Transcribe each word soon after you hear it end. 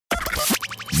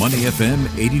Money FM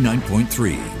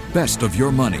 89.3. Best of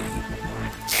your money.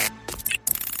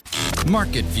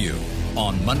 Market View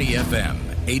on Money FM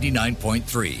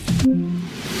 89.3.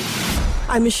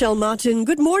 I'm Michelle Martin.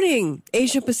 Good morning.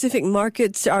 Asia Pacific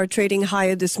markets are trading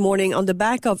higher this morning on the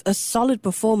back of a solid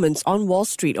performance on Wall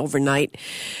Street overnight.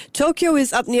 Tokyo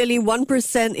is up nearly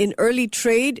 1% in early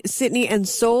trade. Sydney and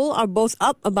Seoul are both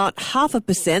up about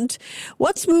 0.5%.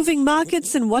 What's moving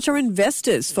markets and what are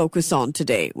investors focused on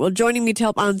today? Well, joining me to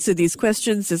help answer these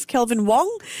questions is Kelvin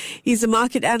Wong. He's a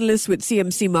market analyst with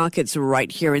CMC Markets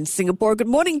right here in Singapore. Good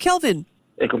morning, Kelvin.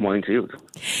 Good morning to you.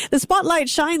 The spotlight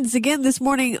shines again this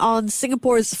morning on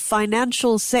Singapore's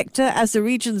financial sector as the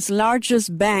region's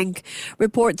largest bank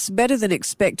reports better than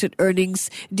expected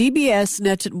earnings. DBS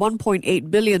netted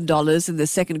 $1.8 billion in the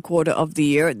second quarter of the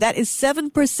year. That is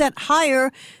 7%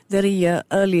 higher than a year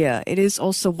earlier. It is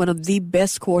also one of the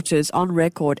best quarters on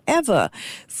record ever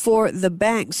for the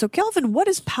bank. So, Kelvin, what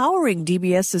is powering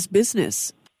DBS's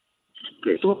business?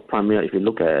 Okay, so primarily, if you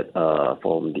look at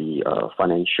from the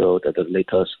the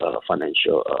latest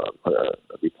financial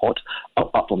report,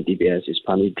 apart from DBS, is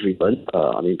primarily driven.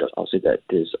 I'll say that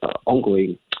this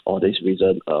ongoing or this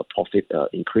recent profit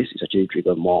increase is actually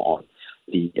driven more on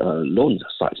the loan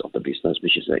side of the business,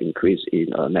 which is an increase in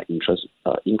net interest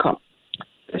income.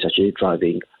 It's actually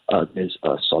driving this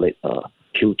solid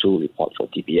Q2 report for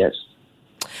DBS.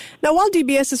 Now, while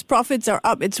DBS's profits are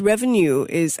up, its revenue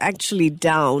is actually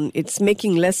down. It's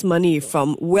making less money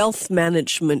from wealth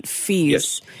management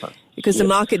fees. Yes. Because the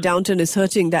market downturn is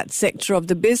hurting that sector of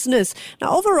the business.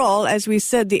 Now, overall, as we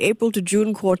said, the April to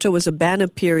June quarter was a banner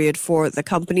period for the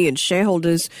company, and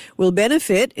shareholders will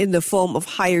benefit in the form of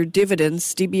higher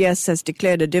dividends. DBS has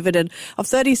declared a dividend of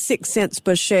 36 cents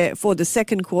per share for the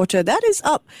second quarter. That is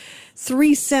up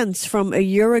 3 cents from a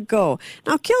year ago.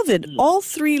 Now, Kelvin, all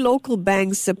three local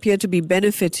banks appear to be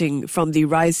benefiting from the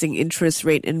rising interest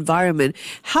rate environment.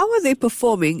 How are they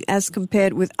performing as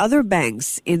compared with other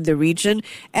banks in the region?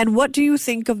 And what do you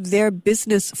think of their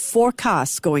business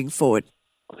forecasts going forward?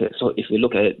 Okay, so if we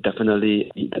look at it,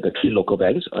 definitely the three local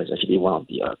banks is actually one of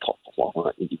the top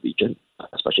performers in the region,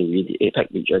 especially in the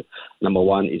APAC region. Number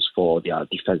one is for their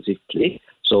defensive play.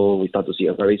 So we start to see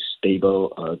a very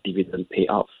stable dividend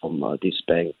payout from this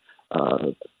bank.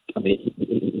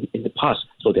 In the past,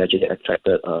 so they actually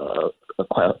attracted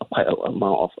quite an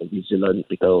amount of resilient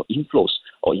little inflows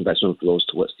or investment flows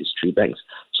towards these three banks.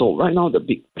 So right now, the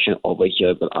big question over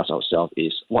here we'll ask ourselves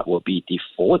is what will be the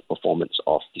forward performance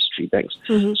of these three banks?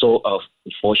 Mm-hmm. So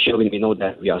for sure, we know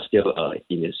that we are still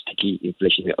in a sticky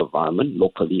inflationary environment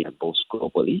locally and both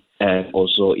globally. And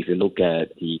also, if you look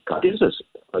at the guidance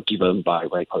given by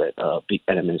what I call it big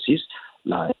MNCs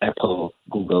like Apple,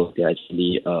 Google, they're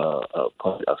actually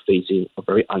facing a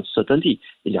very uncertainty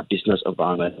in their business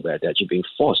environment where they're actually being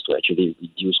forced to actually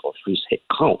reduce or freeze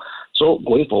headcount. So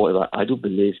going forward, I do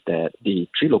believe that the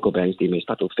three local banks, they may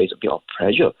start to face a bit of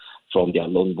pressure from their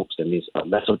loan books. That means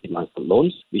lesser demand for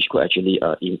loans, which could actually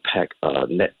impact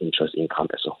net interest income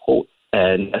as a whole.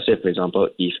 And let's say, for example,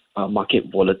 if market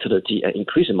volatility and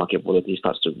increase in market volatility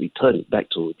starts to return back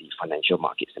to the financial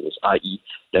markets, that means i.e.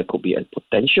 there could be a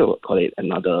potential, call it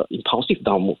another impulsive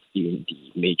down move in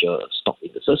the major stock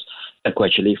indices that could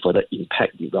actually further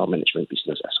impact the wealth management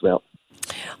business as well.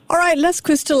 All right, let's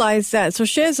crystallize that. So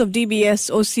shares of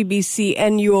DBS, OCBC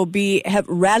and UOB have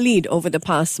rallied over the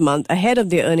past month ahead of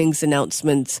their earnings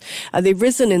announcements. They've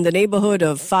risen in the neighborhood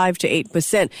of 5 to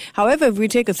 8%. However, if we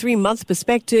take a 3-month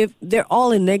perspective, they're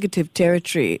all in negative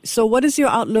territory. So what is your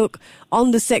outlook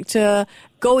on the sector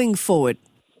going forward?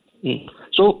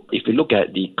 So if we look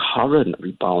at the current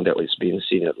rebound that was being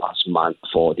seen in the last month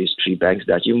for these three banks,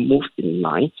 they actually moved in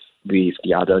line with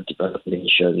the other developed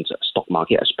nations' stock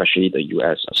market, especially the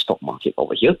U.S. stock market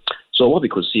over here. So what we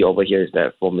could see over here is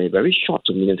that from a very short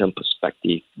to medium-term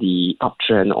perspective, the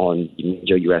uptrend on the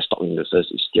major U.S. stock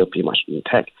indices is still pretty much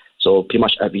intact. So pretty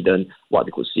much evident what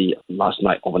we could see last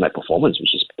night, overnight performance,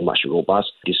 which is pretty much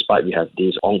robust, despite we have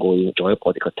this ongoing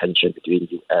geopolitical tension between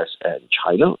U.S. and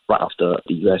China right after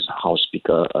the U.S. House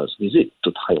Speaker's visit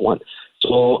to Taiwan.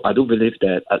 So I do believe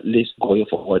that at least going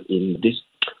forward in this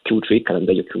Q3,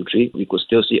 calendar year Q3, we could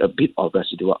still see a bit of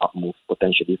residual up move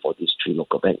potentially for these three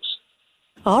local banks.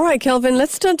 All right, Kelvin,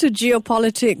 let's turn to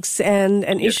geopolitics and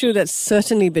an issue that's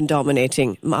certainly been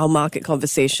dominating our market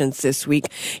conversations this week.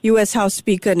 U.S. House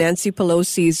Speaker Nancy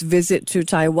Pelosi's visit to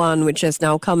Taiwan, which has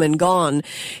now come and gone.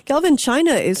 Kelvin,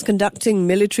 China is conducting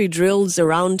military drills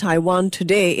around Taiwan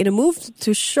today in a move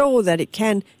to show that it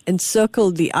can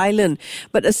encircle the island.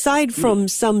 But aside from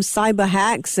some cyber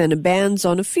hacks and bans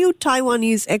on a few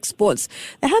Taiwanese exports,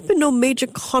 there have been no major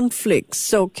conflicts.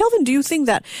 So, Kelvin, do you think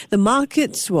that the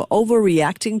markets were overreacting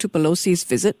reacting to Pelosi's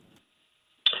visit?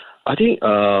 I think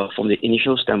from the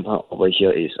initial standpoint over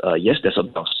here is, yes, there's a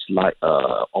slight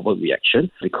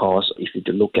overreaction, because if you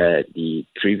look at the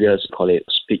previous,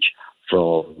 speech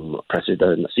from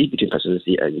President Xi, between President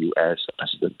Xi and U.S.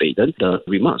 President Biden, the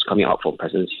remarks coming out from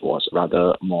President Xi was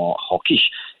rather more hawkish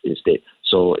instead.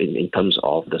 So in terms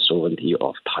of the sovereignty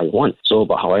of Taiwan.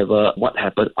 But however, what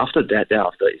happened after that,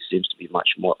 thereafter, it seems to be much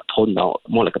more toned down,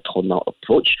 more like a toned down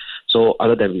approach. So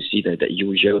other than we see that the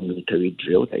usual military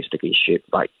drill that is taking shape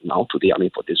right now, today,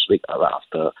 for this week, right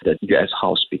after the U.S.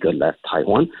 House Speaker left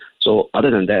Taiwan. So other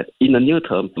than that, in the near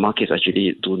term, markets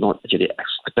actually do not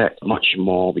expect much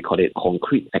more, we call it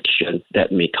concrete action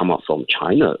that may come up from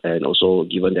China. And also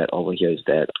given that over here is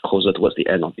that closer towards the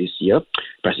end of this year,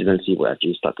 President Xi will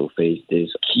actually start to face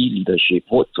this key leadership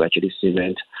vote to actually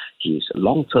cement his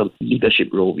long-term leadership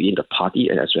role within the party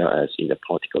and as well as in the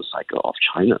political cycle of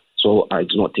China. So I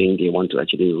do not think they want to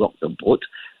actually rock the boat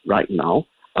right now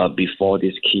before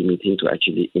this key meeting to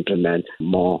actually implement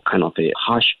more kind of a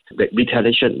harsh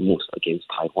retaliation moves against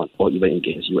Taiwan or even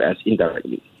against U.S.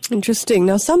 indirectly. Interesting.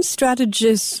 Now, some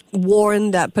strategists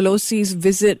warn that Pelosi's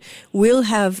visit will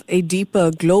have a deeper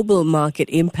global market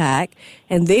impact,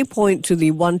 and they point to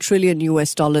the $1 trillion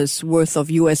worth of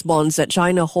U.S. bonds that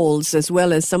China holds, as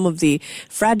well as some of the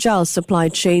fragile supply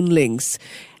chain links.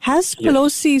 Has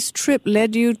Pelosi's trip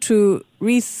led you to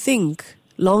rethink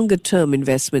longer-term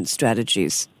investment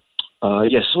strategies?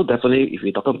 Yes, so definitely if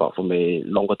we're talking about from a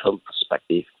longer-term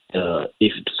perspective,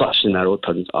 if such scenario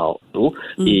turns out true,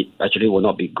 it actually will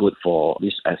not be good for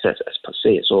these assets as per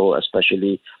se. So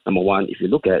especially, number one, if you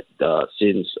look at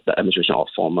since the administration of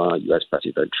former U.S.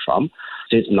 President Trump,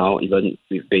 since now even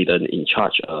with Biden in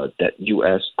charge, that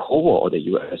U.S. Cold War or the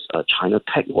U.S.-China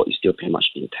tech war is still pretty much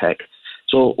intact.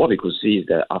 So what we could see is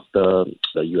that after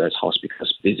the U.S. House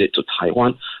Speaker's visit to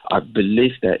Taiwan, I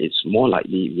believe that it's more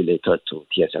likely related to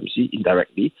TSMC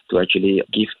indirectly to actually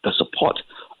give the support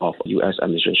of U.S.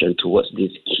 administration towards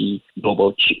this key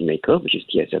global chip maker, which is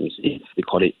TSMC. We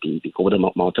call it the Golden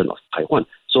Mountain of Taiwan.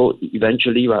 So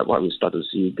eventually, right, what we start to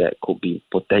see that could be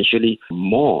potentially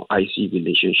more icy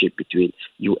relationship between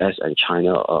U.S. and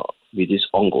China with this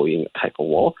ongoing type of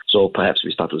war. So perhaps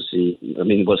we start to see,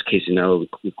 worst case scenario,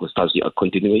 we could start to see a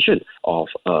continuation of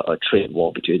a trade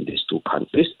war between these two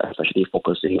countries, especially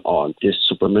focusing on this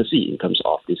supremacy in terms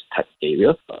of this tech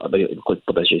area. But it could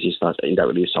potentially start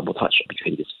indirectly sabotage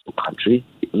between these two countries,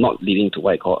 not leading to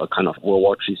what I call a kind of World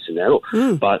War III scenario.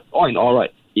 But all in all,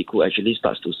 right, it could actually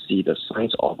start to see the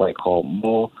signs of what I call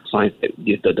more signs that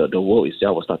the world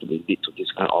itself will start to lead to this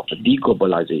kind of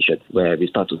deglobalization, where we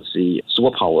start to see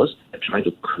superpowers trying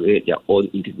to create their own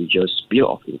individual sphere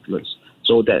of influence.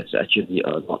 So that's actually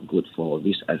not good for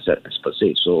this asset as per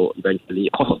se. So eventually,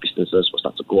 cost of businesses will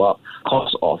start to go up.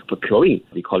 Cost of procuring,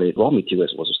 we call it raw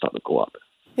materials, will also start to go up.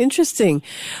 Interesting.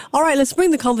 All right, let's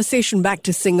bring the conversation back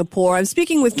to Singapore. I'm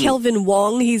speaking with Kelvin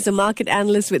Wong. He's a market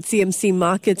analyst with CMC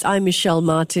Markets. I'm Michelle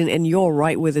Martin, and you're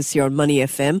right with us here on Money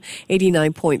FM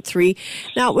 89.3.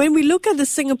 Now, when we look at the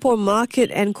Singapore market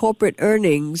and corporate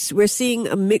earnings, we're seeing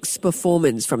a mixed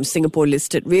performance from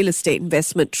Singapore-listed real estate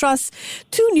investment trusts.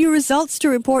 Two new results to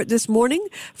report this morning.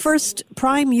 First,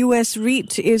 Prime US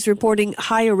REIT is reporting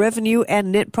higher revenue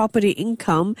and net property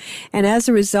income, and as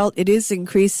a result, it is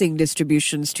increasing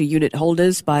distributions to unit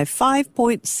holders by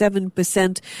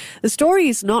 5.7%. The story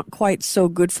is not quite so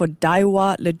good for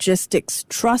Daiwa Logistics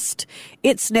Trust.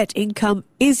 Its net income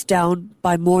is down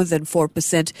by more than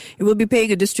 4%. It will be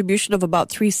paying a distribution of about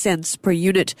 3 cents per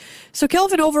unit. So,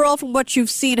 Kelvin, overall, from what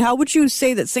you've seen, how would you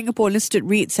say that Singapore-listed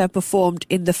REITs have performed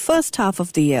in the first half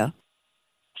of the year?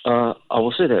 I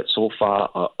would say that so far,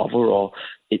 overall,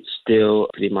 it's still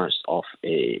pretty much of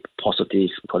a positive,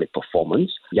 call it,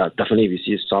 performance. Yeah, definitely we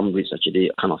see some REITs actually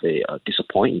kind of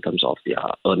disappoint in terms of their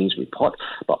earnings report,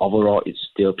 but overall it's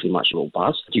still pretty much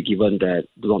robust. Given that,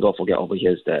 don't forget over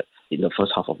here is that in the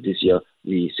first half of this year,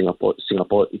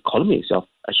 Singapore economy itself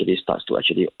actually starts to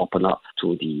actually open up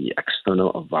to the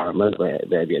external environment where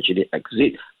we actually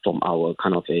exit from our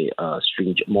kind of a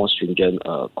more stringent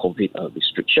COVID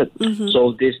restriction.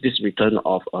 So this return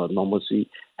of normalcy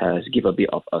has given a bit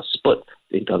of a spurt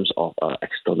in terms of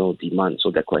external demand. So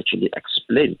that could actually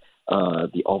explain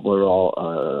the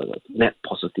overall net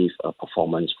positive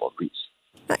performance for REITs.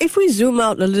 Now, if we zoom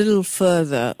out a little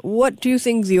further, what do you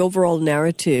think the overall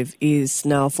narrative is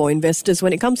now for investors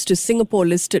when it comes to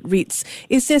Singapore-listed REITs?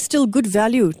 Is there still good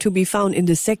value to be found in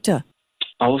this sector?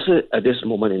 I would say at this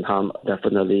moment in time,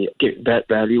 definitely that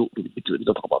value, we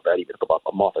don't talk about value, we talk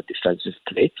about more of a defensive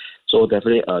play. So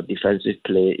definitely a defensive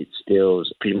play, it's still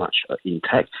pretty much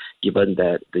intact, given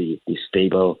that the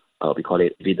stable we call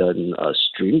it dividend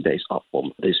stream that is up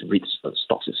from these REITs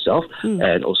stocks itself.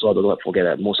 And also, I don't forget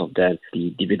that most of them,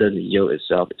 the dividend yield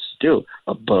itself is still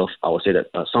above. I would say that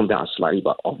some of them are slightly,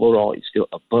 but overall it's still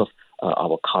above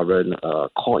our current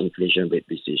core inflation rate,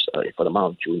 which is for the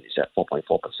month of June is at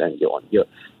 4.4% year on year.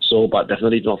 So, but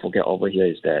definitely don't forget over here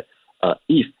is that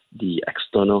if the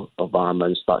external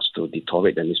environment starts to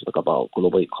deteriorate, then we talk about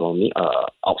global economy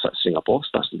outside Singapore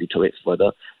starts to deteriorate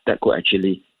further, that could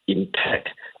actually impact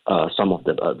some of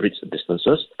the REITs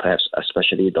businesses, perhaps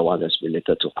especially the one that's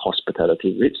related to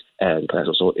hospitality REITs and perhaps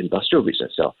also industrial REITs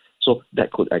itself. So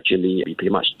that could actually be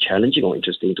pretty much challenging or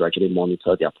interesting to actually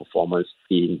monitor their performance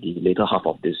in the later half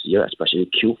of this year, especially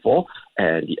Q4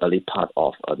 and the early part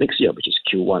of next year, which is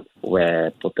Q1,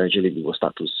 where potentially we will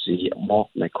start to see more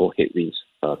macro headwinds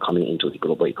coming into the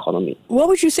global economy. What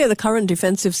would you say are the current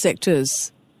defensive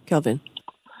sectors, Kelvin?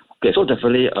 Okay, so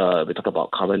definitely we talk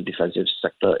about current defensive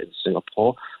sector in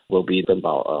Singapore will be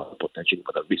about potentially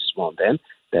for the REITs, more of them.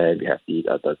 Then we have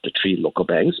the three local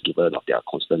banks, given of their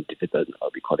constant dividend,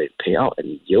 we call it payout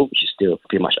and yield, which is still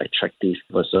pretty much attractive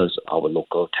versus our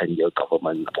local 10-year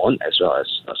government bond, as well as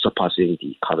surpassing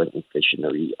the current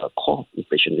inflationary core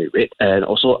inflationary rate. And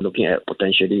also looking at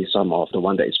potentially some of the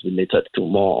one that is related to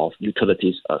more of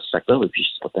utilities sector, which is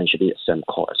potentially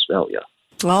Sembcorp as well, yeah.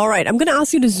 All right. I'm going to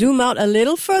ask you to zoom out a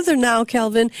little further now,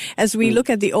 Kelvin, as we look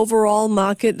at the overall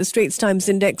market. The Straits Times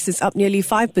Index is up nearly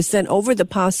 5% over the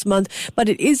past month, but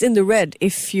it is in the red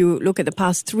if you look at the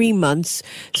past 3 months.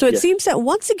 So it seems that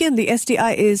once again, the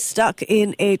STI is stuck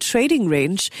in a trading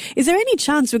range. Is there any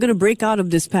chance we're going to break out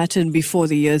of this pattern before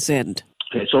the year's end?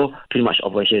 Okay, so pretty much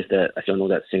over here is that, as you know,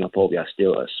 that Singapore, we are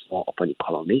still a small open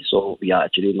economy, so we are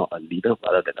actually not a leader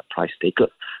rather than a price taker.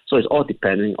 So it's all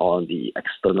depending on the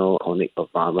external economic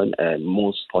environment, and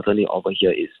most importantly over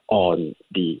here is on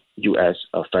the U.S.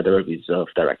 Federal Reserve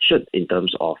direction in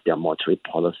terms of their monetary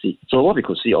policy. So what we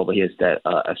could see over here is that,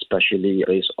 especially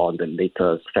based on the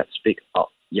latest Fed speak out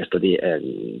yesterday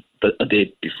and a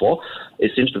day before,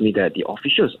 it seems to me that the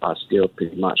officials are still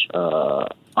pretty much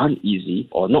uneasy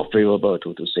or not favorable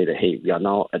to say that, hey, we are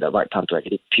now at the right time to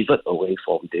actually pivot away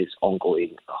from this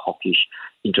ongoing hawkish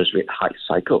interest rate hike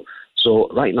cycle. So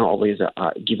right now, always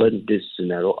given this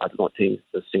scenario, I do not think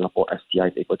the Singapore STI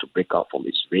is able to break out from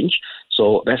its range.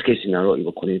 So best case scenario, it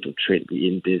will continue to trade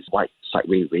within this wide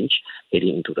sideways range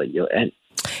heading into the year end.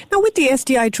 Now, with the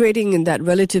STI trading in that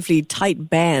relatively tight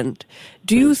band,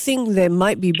 do you think there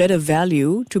might be better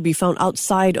value to be found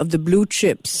outside of the blue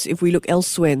chips if we look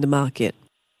elsewhere in the market?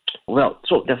 Well,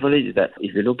 so definitely that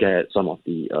if you look at some of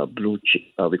the blue chip,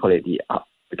 we call it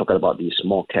we're talking about the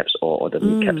small caps or the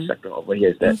mid cap sector over here,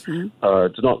 is that do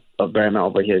not bear in mind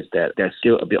over here is that there's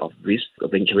still a bit of risk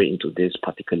of venturing into this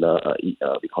particular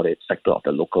we call it sector of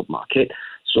the local market.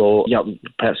 So yeah,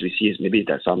 perhaps we see is maybe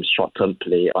there's some short-term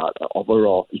play, but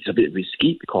overall it's a bit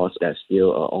risky because there's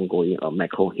still ongoing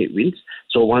macro headwinds.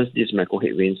 So once this macro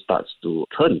headwinds starts to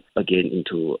turn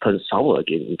sour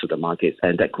again into the markets,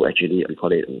 and that could actually, we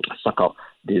call it, suck out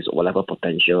this whatever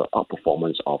potential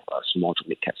outperformance of small to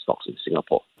mid-cap stocks in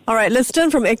Singapore. All right, let's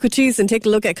turn from equities and take a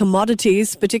look at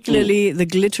commodities, particularly the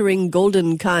glittering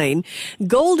golden kind.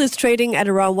 Gold is trading at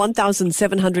around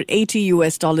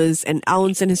 $1,780 an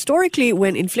ounce, and historically,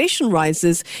 when inflation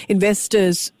rises,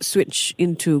 investors switch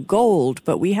into gold.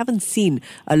 But we haven't seen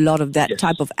a lot of that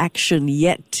type of action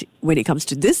yet when it comes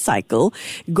to this cycle.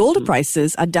 Gold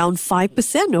prices are down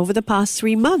 5% over the past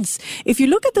 3 months. If you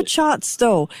look at the charts,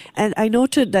 though, and I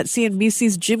noted that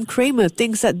CNBC's Jim Cramer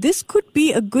thinks that this could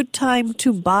be a good time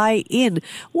to buy in.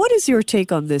 What is your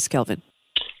take on this, Kelvin?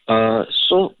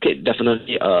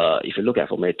 Definitely, if you look at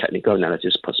from a technical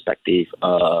analysis perspective,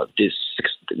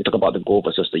 we talk about the gold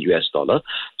versus the US dollar.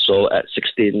 So at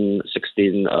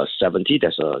 1670,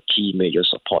 there's a key major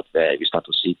support there. We start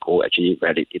to see gold actually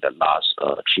rallied in the last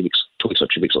 2 weeks or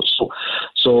 3 weeks or so.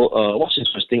 So what's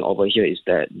interesting over here is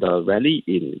that the rally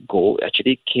in gold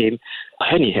actually came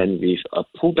hand in hand with a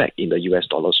pullback in the US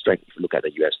dollar strength if you look at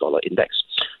the US dollar index.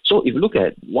 So if you look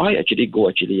at why actually gold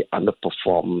actually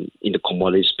underperformed in the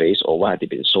commodity space, or why they've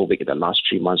been so weak in the last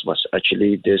 3 months, was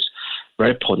actually this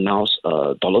very pronounced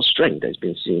dollar strength that's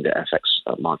been seen in the FX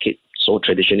market. So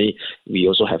traditionally, we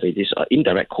also have this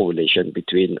indirect correlation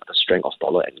between the strength of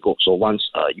dollar and gold. So once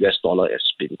US dollar has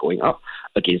been going up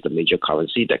against the major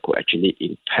currency, that could actually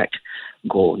impact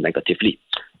gold negatively.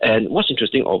 And what's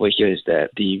interesting over here is that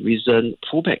the recent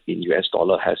pullback in US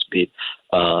dollar has been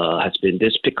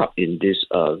this pickup in this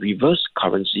reverse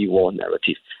currency war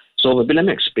narrative. So let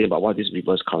me explain about what this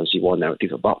reverse currency war narrative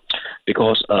is about.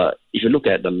 Because if you look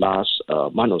at the last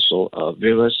month or so,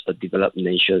 various developed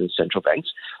nation central banks,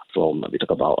 we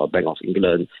talk about Bank of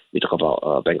England, we talk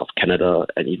about Bank of Canada,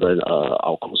 and even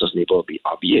our closest neighbor will be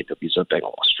RBA, the Reserve Bank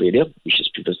of Australia, which is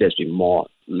previously has been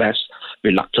less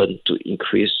reluctant to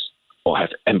increase or have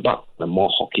embarked on a more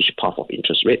hawkish path of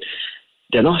interest rate.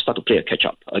 They now start to play a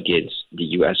catch-up against the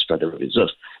U.S. Federal Reserve.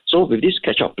 So with this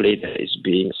catch-up play that is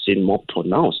being seen more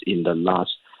pronounced in the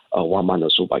last 1 month or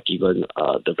so by given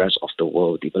the rest of the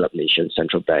world developed nation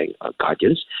central bank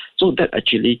guardians. So that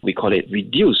actually, we call it,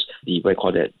 reduce the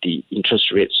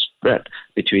interest rate spread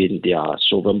between their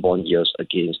sovereign bond yields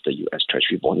against the U.S.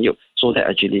 Treasury bond yield. So that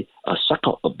actually suck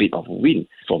out a bit of wind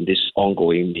from this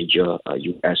ongoing major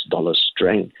U.S. dollar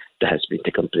strength that has been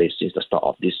taken place since the start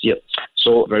of this year.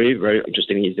 So very, very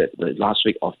interesting is that the last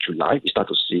week of July, we start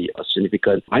to see a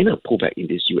significant minor pullback in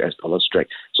this US dollar strength.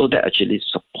 So that actually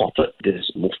supported this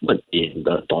movement in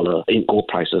the dollar, in gold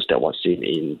prices that was seen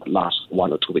in the last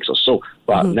 1 or 2 weeks or so.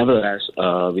 But nevertheless,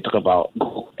 we talk about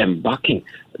gold embarking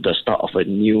the start of a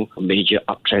new major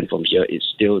uptrend from here is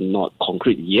still not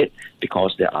concrete yet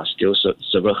because there are still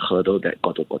several hurdles that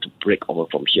got to break over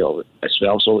from here as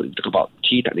well. So we talk about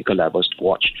key technical levels to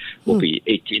watch will be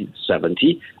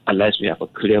 1870. Unless we have a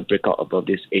clear breakout above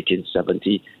this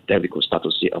 1870, then we could start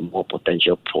to see a more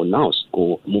potential pronounced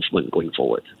gold movement going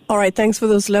forward. All right, thanks for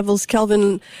those levels,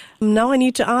 Kelvin. Now I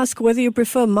need to ask whether you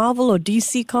prefer Marvel or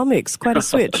DC Comics. Quite a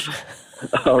switch.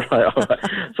 All right.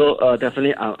 So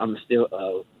definitely, I'm still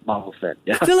a Marvel fan.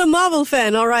 Yeah. Still a Marvel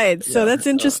fan, all right. So that's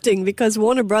interesting because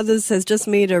Warner Brothers has just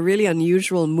made a really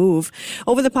unusual move.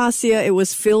 Over the past year, it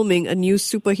was filming a new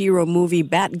superhero movie,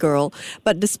 Batgirl.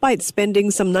 But despite spending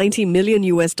some $90 million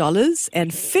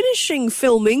and finishing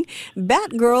filming,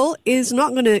 Batgirl is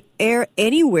not going to air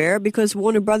anywhere because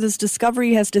Warner Brothers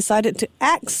Discovery has decided to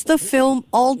axe the film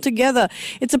altogether.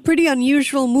 It's a pretty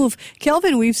unusual move.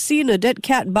 Kelvin, we've seen a dead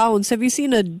cat bounce. Have you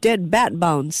seen a dead bat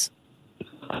bounce?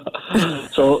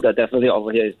 So definitely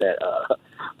over here is that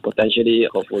potentially,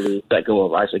 hopefully, Batgirl will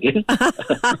rise again.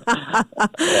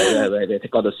 Where they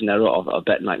take out the scenario of a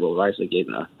Bat Knight will rise again.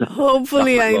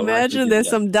 Hopefully, I imagine there's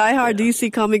some diehard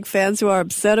DC comic fans who are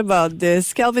upset about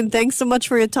this. Kelvin, thanks so much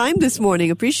for your time this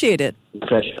morning. Appreciate it.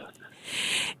 Pleasure.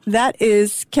 That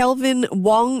is Kelvin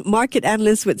Wong, market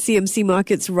analyst with CMC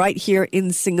Markets right here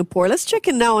in Singapore. Let's check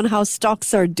in now on how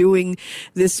stocks are doing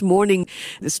this morning.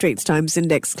 The Straits Times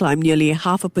Index climbed nearly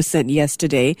 0.5%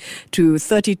 yesterday to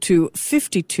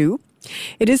 32.52.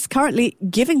 It is currently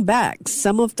giving back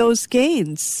some of those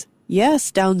gains.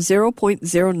 Yes, down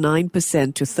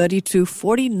 0.09% to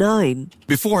 32.49.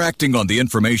 Before acting on the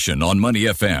information on Money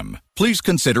FM, please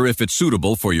consider if it's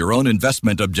suitable for your own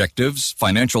investment objectives,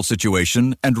 financial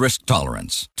situation, and risk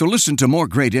tolerance. To listen to more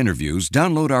great interviews,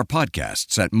 download our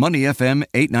podcasts at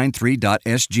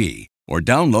moneyfm893.sg or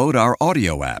download our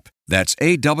audio app. That's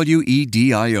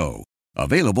AWEDIO.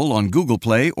 Available on Google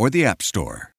Play or the App Store.